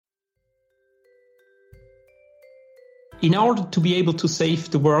in order to be able to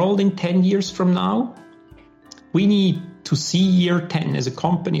save the world in 10 years from now, we need to see year 10 as a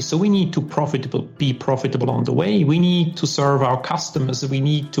company. So we need to be profitable on the way. We need to serve our customers. We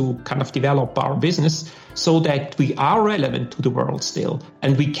need to kind of develop our business so that we are relevant to the world still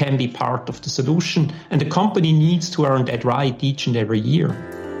and we can be part of the solution. And the company needs to earn that right each and every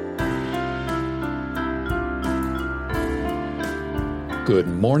year. Good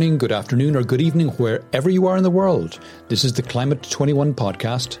morning, good afternoon, or good evening, wherever you are in the world. This is the Climate 21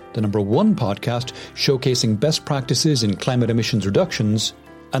 podcast, the number one podcast showcasing best practices in climate emissions reductions.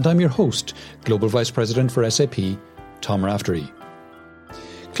 And I'm your host, Global Vice President for SAP, Tom Raftery.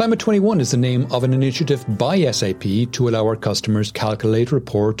 Climate 21 is the name of an initiative by SAP to allow our customers calculate,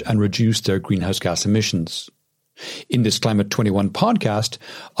 report, and reduce their greenhouse gas emissions. In this Climate 21 podcast,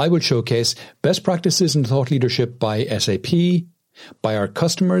 I will showcase best practices in thought leadership by SAP, by our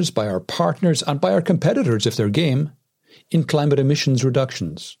customers, by our partners, and by our competitors, if they're game, in climate emissions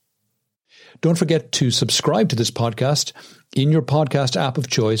reductions. Don't forget to subscribe to this podcast in your podcast app of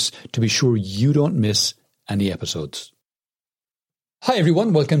choice to be sure you don't miss any episodes. Hi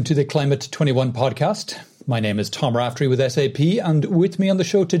everyone, welcome to the Climate 21 podcast. My name is Tom Raftery with SAP, and with me on the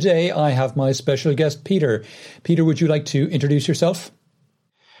show today I have my special guest Peter. Peter, would you like to introduce yourself?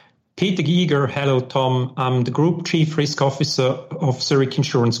 Peter Giger, hello Tom. I'm the Group Chief Risk Officer of Zurich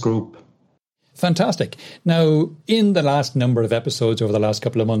Insurance Group. Fantastic. Now, in the last number of episodes over the last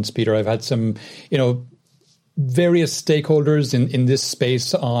couple of months, Peter, I've had some, various stakeholders in this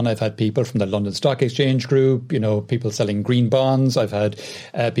space on. I've had people from the London Stock Exchange Group, people selling green bonds. I've had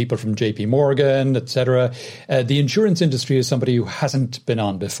people from JP Morgan, etc. The insurance industry is somebody who hasn't been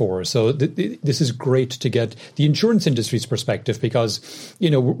on before. So this is great to get the insurance industry's perspective because,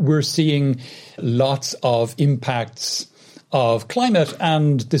 we're seeing lots of impacts of climate.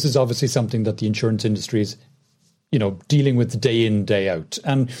 And this is obviously something that the insurance industry is, dealing with day in, day out.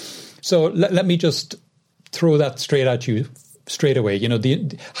 And so let me just throw that straight at you straight away.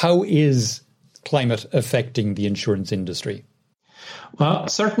 How is climate affecting the insurance industry? Well,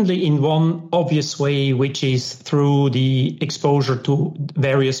 certainly in one obvious way, which is through the exposure to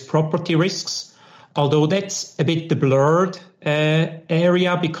various property risks, although that's a bit the blurred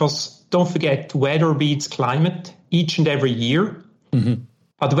area because don't forget, weather beats climate each and every year. Mm-hmm.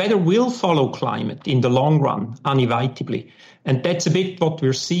 But weather will follow climate in the long run, inevitably. And that's a bit what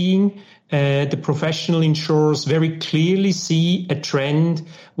we're seeing. The professional insurers very clearly see a trend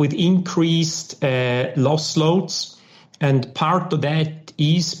with increased loss loads. And part of that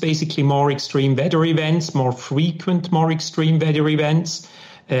is basically more extreme weather events, more frequent, more extreme weather events.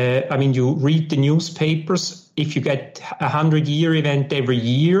 You read the newspapers. If you get a 100-year event every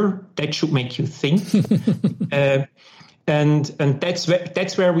year, that should make you think. And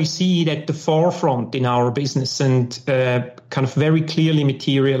that's where we see it at the forefront in our business and kind of very clearly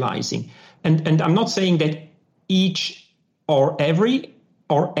materializing. And I'm not saying that each or every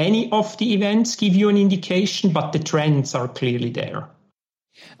or any of the events give you an indication, but the trends are clearly there.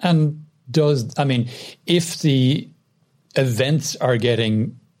 And if the events are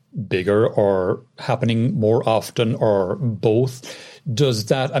getting bigger or happening more often or both, does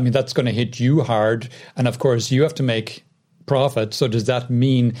that, that's going to hit you hard. And of course, you have to make profit. So does that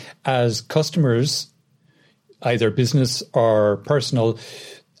mean as customers, either business or personal,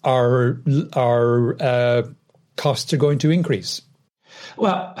 our costs are going to increase?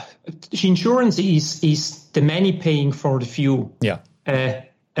 Well, insurance is the many paying for the few. Yeah.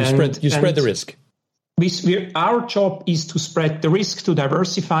 You spread the risk. Our job is to spread the risk, to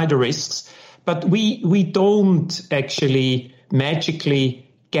diversify the risks, but we don't actually magically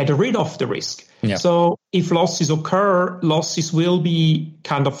get rid of the risk. Yeah. So if losses occur, losses will be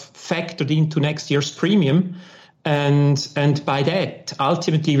kind of factored into next year's premium. And by that,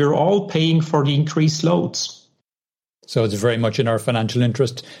 ultimately, we're all paying for the increased loads. So it's very much in our financial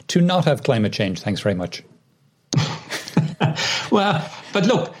interest to not have climate change. Thanks very much. Well, but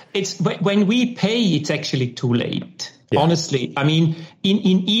look, it's when we pay, it's actually too late. Yeah. Honestly, in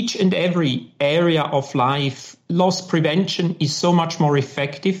each and every area of life, loss prevention is so much more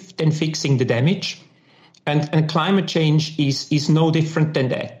effective than fixing the damage. And climate change is no different than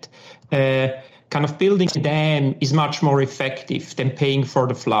that. Kind of building a dam is much more effective than paying for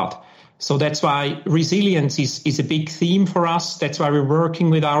the flood. So that's why resilience is a big theme for us. That's why we're working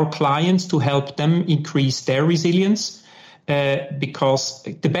with our clients to help them increase their resilience. Because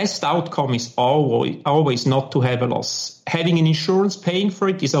the best outcome is always not to have a loss. Having an insurance paying for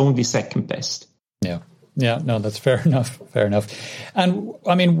it is only second best. Yeah. No, that's fair enough. And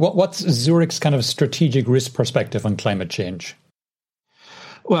what's Zurich's kind of strategic risk perspective on climate change?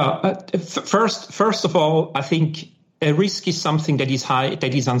 Well, first of all, I think a risk is something that is high,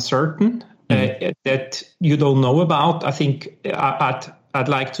 that is uncertain, that you don't know about. I think I'd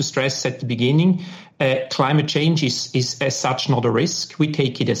like to stress at the beginning, climate change is as such not a risk. We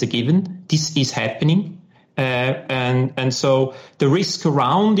take it as a given. This is happening. And so the risk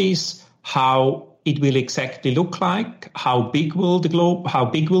around is how it will exactly look like, how big will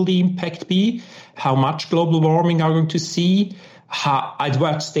the impact be, how much global warming are we going to see, at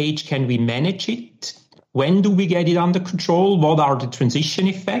what stage can we manage it, when do we get it under control, what are the transition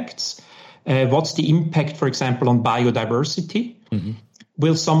effects, what's the impact, for example, on biodiversity. Mm-hmm.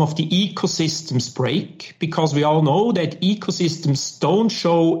 Will some of the ecosystems break? Because we all know that ecosystems don't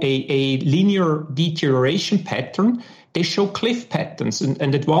show a linear deterioration pattern. They show cliff patterns.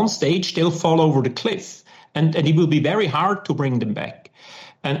 And at one stage, they'll fall over the cliff. And it will be very hard to bring them back.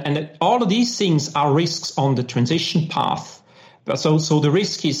 And all of these things are risks on the transition path. So the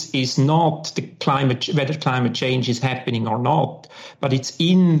risk is not whether climate change is happening or not, but it's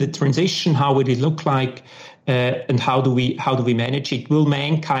in the transition, how will it look like, and how do we manage it? Will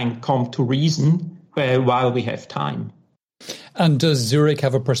mankind come to reason while we have time? And does Zurich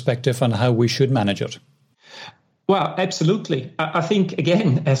have a perspective on how we should manage it? Well, absolutely. I think,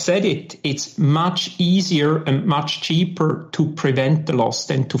 again, I said it's much easier and much cheaper to prevent the loss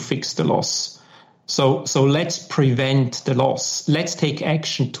than to fix the loss. So let's prevent the loss. Let's take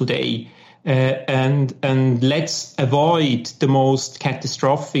action today. And let's avoid the most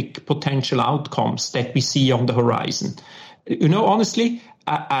catastrophic potential outcomes that we see on the horizon. Honestly,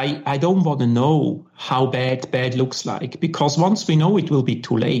 I don't want to know how bad looks like, because once we know, it will be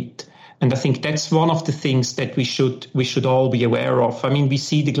too late. And I think that's one of the things that we should all be aware of. I mean, we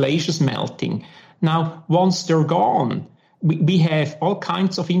see the glaciers melting. Now, once they're gone, we have all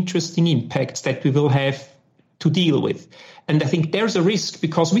kinds of interesting impacts that we will have to deal with. And I think there's a risk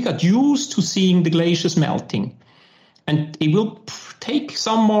because we got used to seeing the glaciers melting. And it will take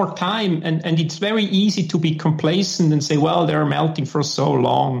some more time. And it's very easy to be complacent and say, well, they're melting for so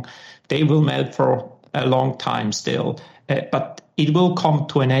long. They will melt for a long time still. But it will come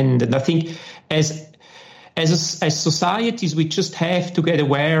to an end. And I think as societies, we just have to get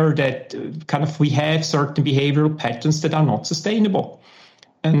aware that we have certain behavioral patterns that are not sustainable.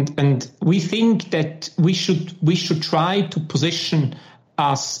 And we think that we should try to position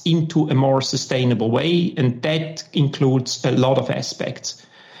us into a more sustainable way, and that includes a lot of aspects.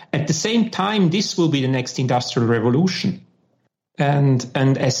 At the same time, this will be the next industrial revolution. And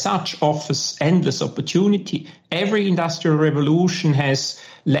as such offers endless opportunity. Every industrial revolution has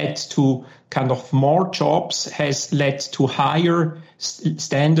led to more jobs, has led to higher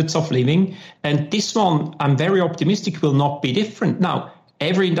standards of living. And this one, I'm very optimistic, will not be different. Now,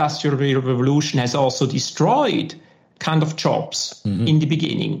 every industrial revolution has also destroyed jobs in the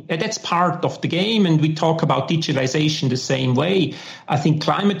beginning. And that's part of the game. And we talk about digitalization the same way. I think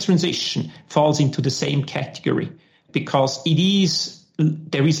climate transition falls into the same category, because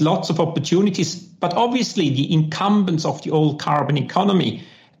there is lots of opportunities, but obviously the incumbents of the old carbon economy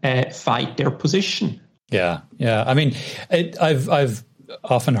fight their position. Yeah. I mean, I've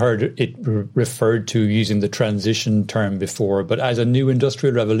often heard it referred to using the transition term before, but as a new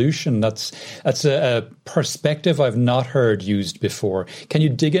industrial revolution, that's a perspective I've not heard used before. Can you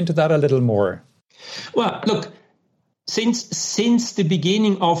dig into that a little more? Well, look, since the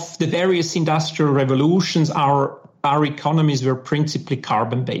beginning of the various industrial revolutions, our economies were principally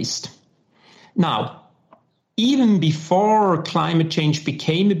carbon-based. Now, even before climate change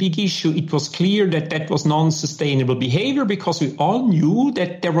became a big issue, it was clear that was non-sustainable behavior, because we all knew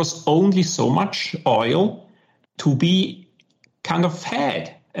that there was only so much oil to be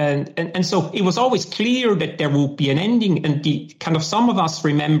had. And so it was always clear that there would be an ending. And some of us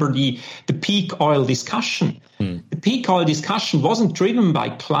remember the peak oil discussion. The peak oil discussion wasn't driven by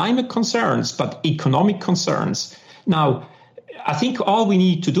climate concerns, but economic concerns. Now, I think all we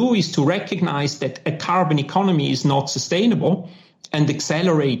need to do is to recognize that a carbon economy is not sustainable and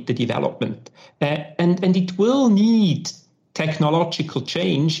accelerate the development. And it will need technological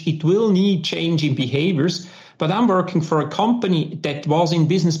change. It will need change in behaviors. But I'm working for a company that was in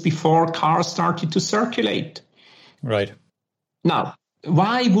business before cars started to circulate. Right. Now,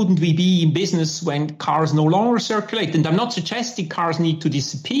 why wouldn't we be in business when cars no longer circulate? And I'm not suggesting cars need to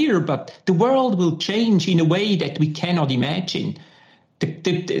disappear, but the world will change in a way that we cannot imagine.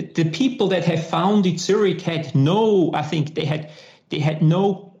 The people that have founded Zurich had no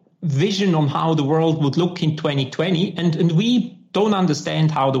vision on how the world would look in 2020, and we don't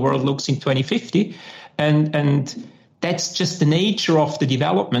understand how the world looks in 2050, and that's just the nature of the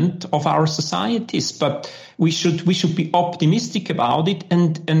development of our societies. But we should be optimistic about it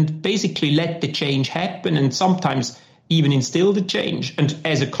and basically let the change happen. And sometimes even instill the change. And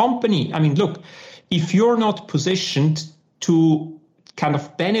as a company, I mean, look, if you're not positioned to kind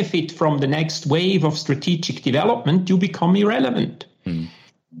of benefit from the next wave of strategic development, you become irrelevant.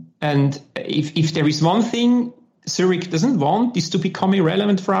 And if there is one thing Zurich doesn't want, is to become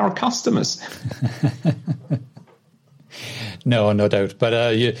irrelevant for our customers. No doubt. But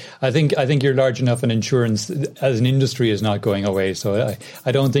I think you're large enough, and insurance as an industry is not going away. So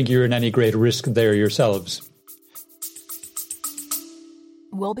I don't think you're in any great risk there yourselves.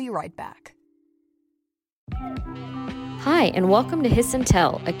 We'll be right back. Hi, and welcome to Hiss and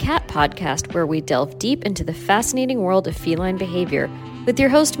Tell, a cat podcast where we delve deep into the fascinating world of feline behavior with your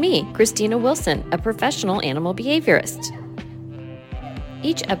host, me, Christina Wilson, a professional animal behaviorist.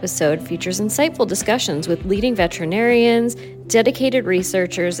 Each episode features insightful discussions with leading veterinarians, dedicated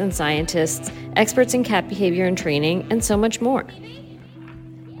researchers and scientists, experts in cat behavior and training, and so much more.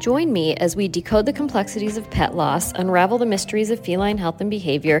 Join me as we decode the complexities of pet loss, unravel the mysteries of feline health and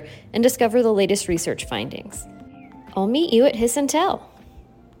behavior, and discover the latest research findings. I'll meet you at Hiss and Tell.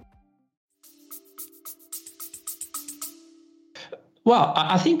 Well,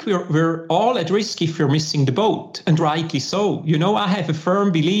 I think we're all at risk if we're missing the boat, and rightly so. You know, I have a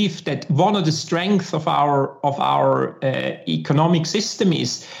firm belief that one of the strengths of our economic system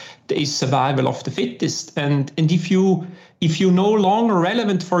is survival of the fittest. And if you're no longer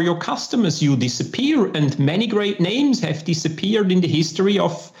relevant for your customers, you disappear. And many great names have disappeared in the history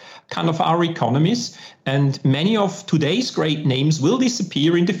of kind of our economies. And many of today's great names will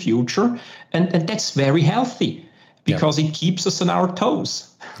disappear in the future. And that's very healthy, because it keeps us on our toes.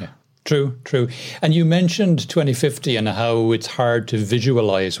 Yeah, true. And you mentioned 2050 and how it's hard to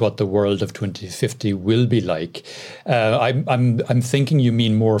visualize what the world of 2050 will be like. I'm thinking you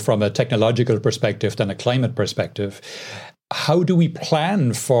mean more from a technological perspective than a climate perspective. How do we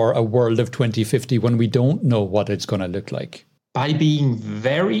plan for a world of 2050 when we don't know what it's going to look like? By being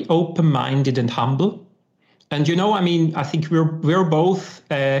very open-minded and humble. And, you know, I mean, I think we're both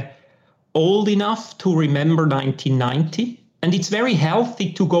old enough to remember 1990, and it's very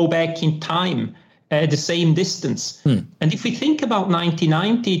healthy to go back in time the same distance. And if we think about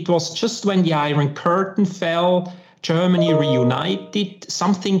 1990, it was just when the Iron Curtain fell, Germany reunited,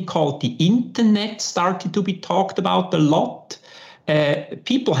 something called the internet started to be talked about a lot.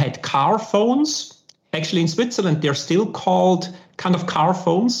 People had car phones. Actually, in Switzerland, they're still called kind of car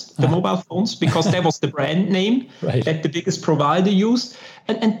phones, the mobile phones, because that was the brand name that the biggest provider used.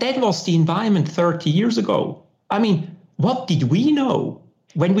 And that was the environment 30 years ago. I mean, what did we know?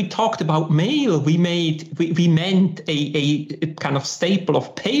 When we talked about mail, we meant a kind of staple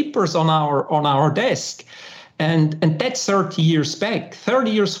of papers on our desk. And that's 30 years back.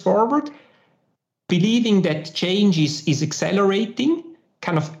 30 years forward, believing that change is accelerating,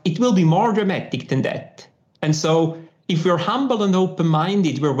 kind of, it will be more dramatic than that. And so if we're humble and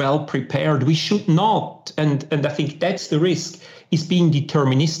open-minded, we're well prepared. We should not, and I think that's the risk, is being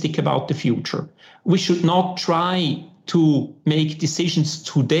deterministic about the future. We should not try to make decisions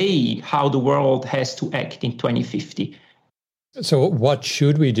today how the world has to act in 2050. So what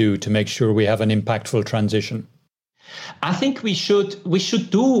should we do to make sure we have an impactful transition? I think we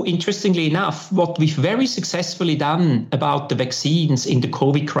should do, interestingly enough, what we've very successfully done about the vaccines in the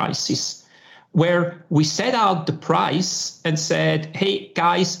COVID crisis, where we set out the price and said, hey,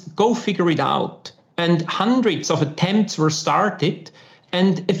 guys, go figure it out. And hundreds of attempts were started,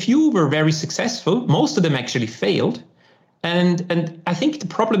 and a few were very successful. Most of them actually failed. And I think the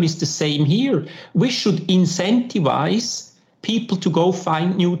problem is the same here. We should incentivize people to go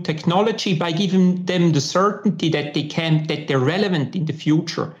find new technology by giving them the certainty that they're relevant in the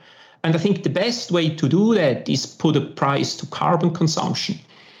future. And I think the best way to do that is put a price to carbon consumption,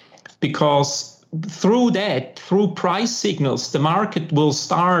 because through price signals, the market will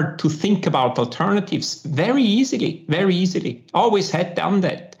start to think about alternatives very easily. Always had done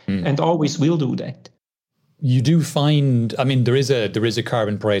that and always will do that. You do find, I mean, there is a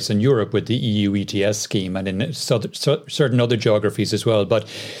carbon price in Europe with the EU ETS scheme, and in certain other geographies as well. But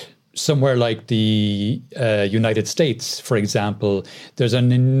somewhere like the United States, for example, there's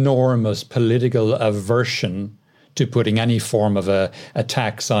an enormous political aversion to putting any form of a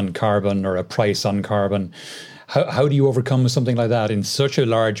tax on carbon or a price on carbon. How do you overcome something like that in such a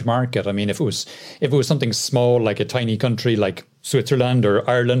large market? I mean, if it was something small, like a tiny country like Switzerland or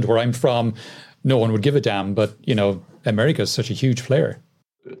Ireland, where I'm from, no one would give a damn. But, you know, America is such a huge player.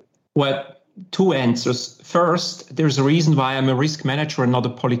 Well, two answers. First, there's a reason why I'm a risk manager and not a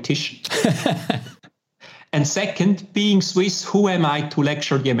politician. And second, being Swiss, who am I to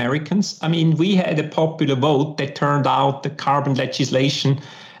lecture the Americans? I mean, we had a popular vote that turned out the carbon legislation.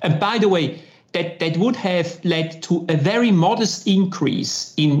 And by the way, that would have led to a very modest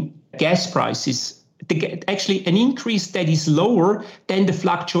increase in gas prices. Actually, an increase that is lower than the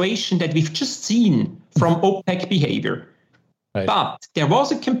fluctuation that we've just seen from OPEC behavior. Right. But there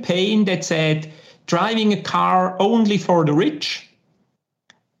was a campaign that said driving a car only for the rich,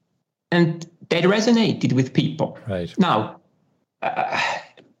 and that resonated with people. Right. Now,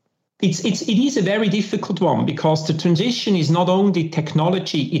 it is a very difficult one, because the transition is not only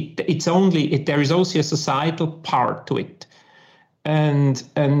technology; there is also a societal part to it. And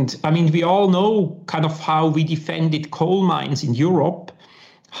I mean, we all know kind of how we defended coal mines in Europe,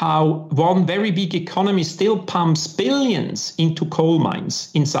 how one very big economy still pumps billions into coal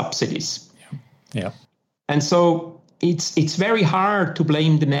mines in subsidies. Yeah. And so it's very hard to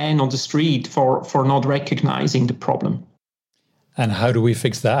blame the man on the street for not recognizing the problem. And how do we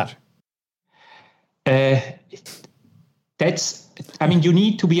fix that? You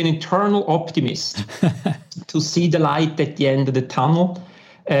need to be an internal optimist to see the light at the end of the tunnel.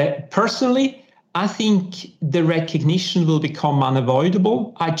 Personally, I think the recognition will become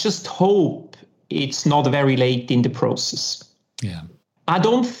unavoidable. I just hope it's not very late in the process. Yeah. I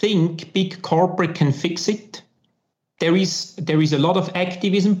don't think big corporate can fix it. There is a lot of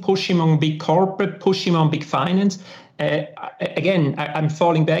activism pushing on big corporate, pushing on big finance. Again, I'm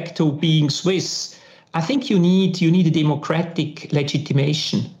falling back to being Swiss. I think you need a democratic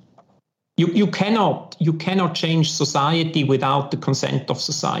legitimation. You cannot change society without the consent of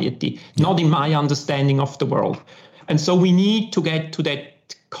society, not in my understanding of the world. And so we need to get to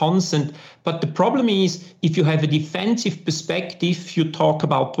that consent. But the problem is, if you have a defensive perspective, you talk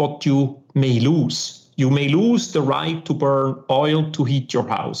about what you may lose. You may lose the right to burn oil to heat your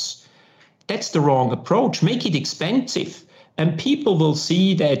house. That's the wrong approach. Make it expensive, and people will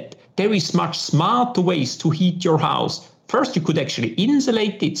see that there is much smarter ways to heat your house. First, you could actually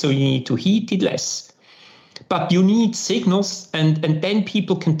insulate it, so you need to heat it less. But you need signals, and then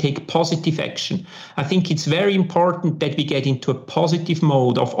people can take positive action. I think it's very important that we get into a positive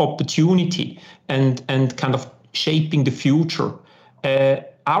mode of opportunity and kind of shaping the future.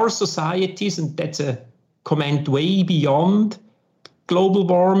 Our societies, and that's a comment way beyond global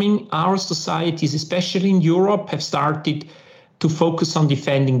warming, our societies, especially in Europe, have started to focus on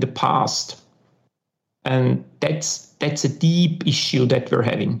defending the past. And that's a deep issue that we're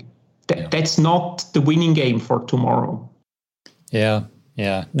having. That's not the winning game for tomorrow. Yeah.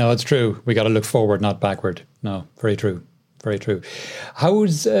 No, it's true. We got to look forward, not backward. No, very true. Very true. How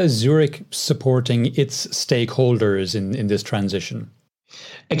is Zurich supporting its stakeholders in this transition?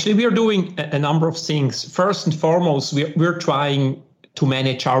 Actually, we are doing a number of things. First and foremost, we're trying to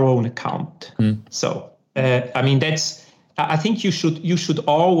manage our own account. So, I think you should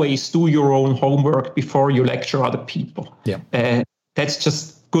always do your own homework before you lecture other people. Yeah. That's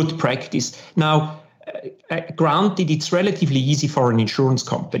just good practice. Now, granted, it's relatively easy for an insurance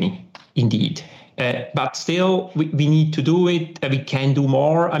company, indeed. But still, we need to do it. We can do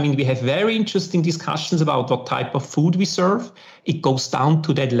more. I mean, we have very interesting discussions about what type of food we serve. It goes down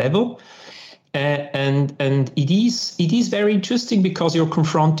to that level. And it is very interesting, because you're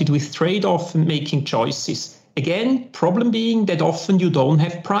confronted with trade-off and making choices. Again, problem being that often you don't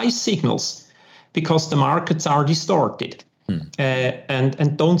have price signals because the markets are distorted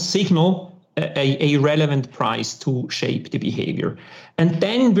and don't signal a relevant price to shape the behavior. And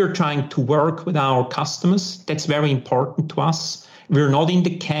then we're trying to work with our customers. That's very important to us. We're not in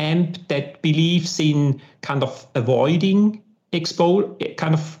the camp that believes in kind of avoiding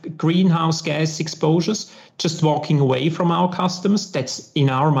kind of greenhouse gas exposures, just walking away from our customers. That's, in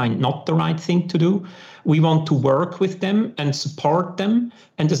our mind, not the right thing to do. We want to work with them and support them.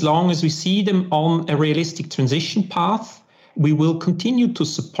 And as long as we see them on a realistic transition path, we will continue to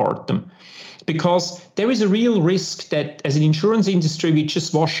support them. Because there is a real risk that as an insurance industry, we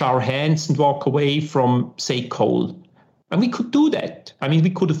just wash our hands and walk away from, say, coal. And we could do that. I mean, we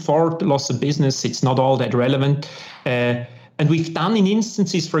could afford the loss of business. It's not all that relevant. And we've done in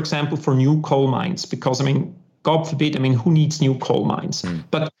instances, for example, for new coal mines, because, I mean, God forbid, I mean, who needs new coal mines?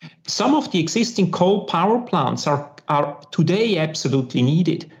 But some of the existing coal power plants are today absolutely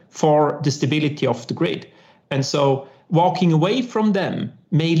needed for the stability of the grid. And so walking away from them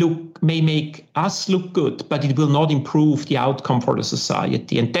may make us look good, but it will not improve the outcome for the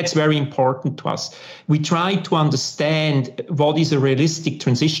society. And that's very important to us. We try to understand what is a realistic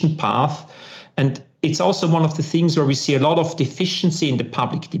transition path. And it's also one of the things where we see a lot of deficiency in the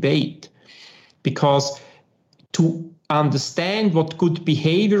public debate, because to understand what good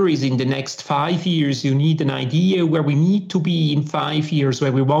behavior is in the next 5 years, you need an idea where we need to be in 5 years,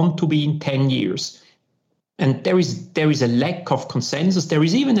 where we want to be in 10 years. And there is a lack of consensus. There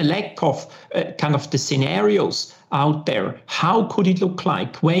is even a lack of kind of the scenarios out there. How could it look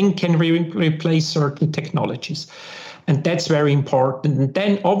like? When can we replace certain technologies? And that's very important. And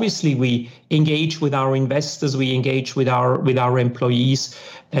then obviously we engage with our investors, we engage with our employees,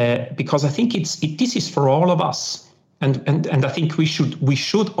 because I think this is for all of us. And I think we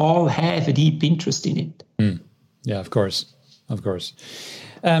should all have a deep interest in it. Yeah, of course.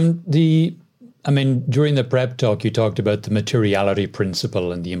 During the prep talk, you talked about the materiality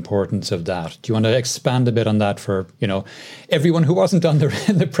principle and the importance of that. Do you want to expand a bit on that for, everyone who wasn't on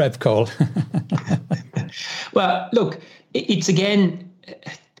the prep call? Well, look, it's again,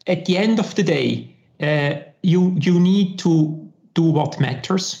 at the end of the day, you need to do what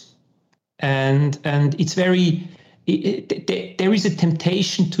matters. And it's there is a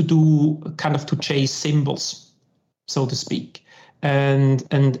temptation to chase symbols, so to speak.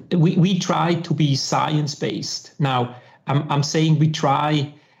 And we try to be science-based. Now, I'm saying we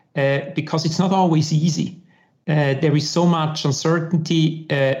try because it's not always easy. There is so much uncertainty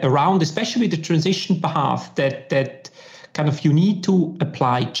around, especially the transition path, that kind of you need to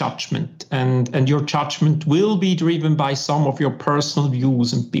apply judgment, and your judgment will be driven by some of your personal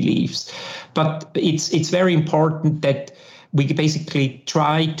views and beliefs. But it's very important that we basically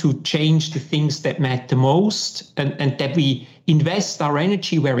try to change the things that matter most, and that we invest our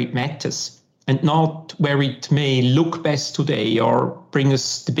energy where it matters and not where it may look best today or bring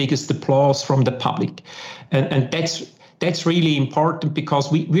us the biggest applause from the public. And that's really important,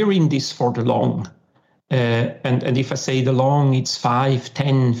 because we're in this for the long. And if I say the long, it's 5,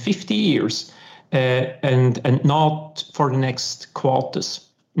 10, 50 years, and not for the next quarters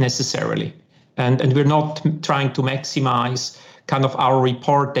necessarily. And we're not trying to maximize kind of our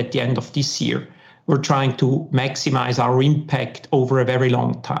report at the end of this year. We're trying to maximize our impact over a very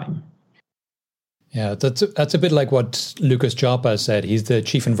long time. Yeah, that's a bit like what Lucas Joppa said. He's the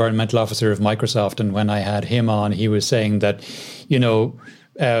chief environmental officer of Microsoft, and when I had him on, he was saying that,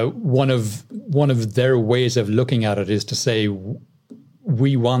 one of their ways of looking at it is to say,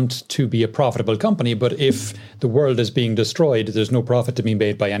 we want to be a profitable company, but if the world is being destroyed, there's no profit to be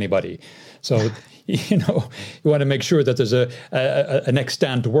made by anybody. So, you want to make sure that there's an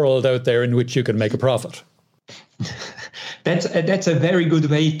extant world out there in which you can make a profit. That's a very good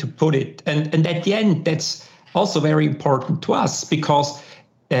way to put it. And at the end, that's also very important to us, because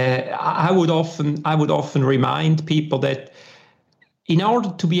I would often remind people that in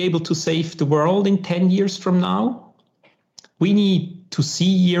order to be able to save the world in 10 years from now, we need to see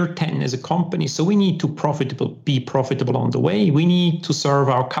year 10 as a company. So we need to be profitable on the way. We need to serve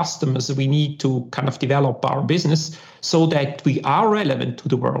our customers. We need to kind of develop our business so that we are relevant to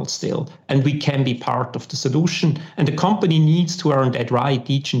the world still, and we can be part of the solution. And the company needs to earn that right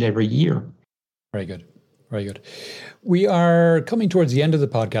each and every year. Very good. Very good. We are coming towards the end of the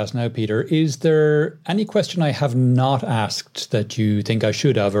podcast now, Peter. Is there any question I have not asked that you think I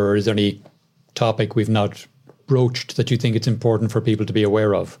should have, or is there any topic we've not broached that you think it's important for people to be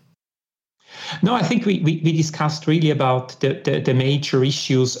aware of? No, I think we discussed really about the major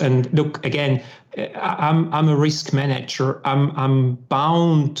issues. And look, again, I'm a risk manager. I'm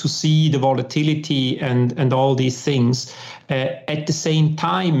bound to see the volatility and all these things. At the same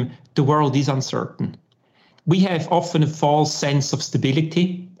time, the world is uncertain. We have often a false sense of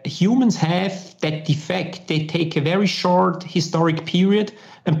stability. Humans have that defect. They take a very short historic period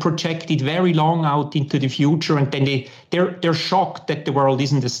and project it very long out into the future, and then they're shocked that the world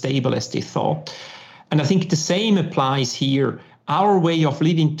isn't as stable as they thought. And I think the same applies here. Our way of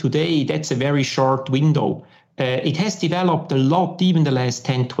living today, that's a very short window. It has developed a lot even the last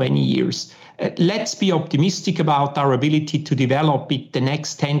 10, 20 years. Let's be optimistic about our ability to develop it the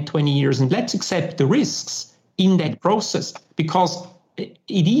next 10, 20 years, and let's accept the risks in that process, because it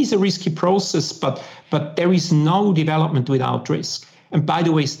is a risky process, but there is no development without risk. And by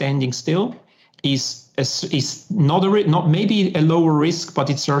the way, standing still is not maybe a lower risk, but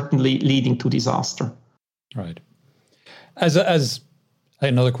it's certainly leading to disaster. Right. As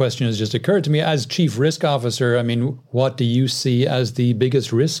another question has just occurred to me, as Chief Risk Officer, I mean, what do you see as the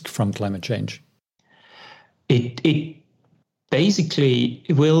biggest risk from climate change? It basically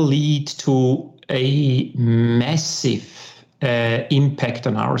will lead to a massive impact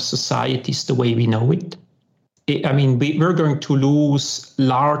on our societies the way we know it. We're going to lose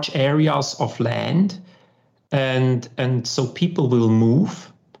large areas of land, and so people will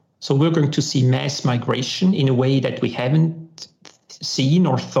move. So we're going to see mass migration in a way that we haven't seen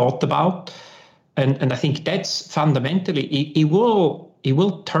or thought about. And I think that's fundamentally, it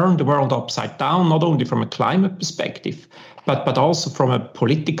will turn the world upside down, not only from a climate perspective, but also from a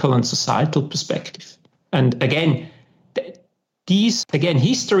political and societal perspective. And again,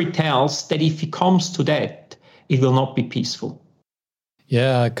 history tells that if it comes to that, it will not be peaceful.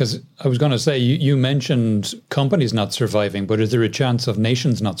 Yeah, because I was going to say, you mentioned companies not surviving, but is there a chance of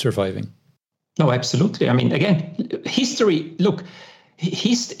nations not surviving? No, absolutely. I mean, again, history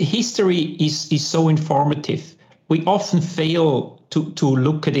is so informative. We often fail to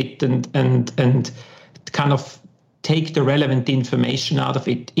look at it and kind of take the relevant information out of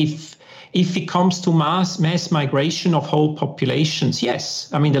it. If it comes to mass migration of whole populations, yes.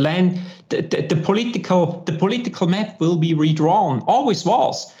 I mean, the political map will be redrawn, always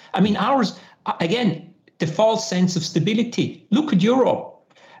was. I mean, ours, again, the false sense of stability. Look at Europe.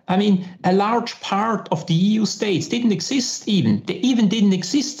 I mean, a large part of the EU states didn't exist even. They even didn't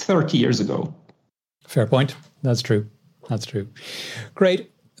exist 30 years ago. Fair point. That's true.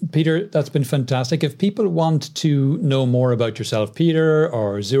 Great. Peter, that's been fantastic. If people want to know more about yourself, Peter,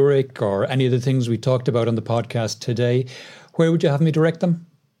 or Zurich, or any of the things we talked about on the podcast today, where would you have me direct them?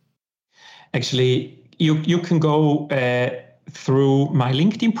 Actually, you can go through my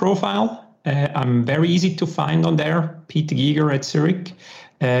LinkedIn profile. I'm very easy to find on there, Peter Giger at Zurich.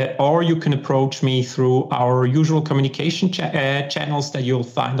 Or you can approach me through our usual communication channels that you'll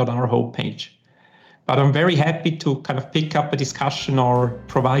find on our homepage. But I'm very happy to kind of pick up a discussion or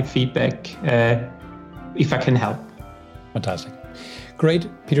provide feedback if I can help. Fantastic. Great.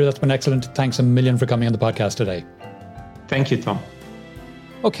 Peter, that's been excellent. Thanks a million for coming on the podcast today. Thank you, Tom.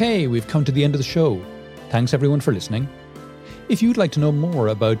 Okay, we've come to the end of the show. Thanks everyone for listening. If you'd like to know more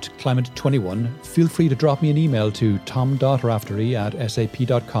about Climate 21, feel free to drop me an email to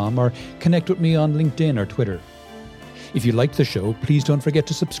tom.raftery@sap.com or connect with me on LinkedIn or Twitter. If you liked the show, please don't forget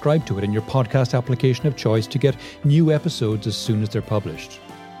to subscribe to it in your podcast application of choice to get new episodes as soon as they're published.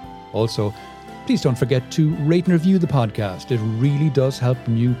 Also, please don't forget to rate and review the podcast. It really does help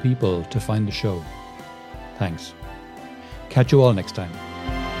new people to find the show. Thanks. Catch you all next time.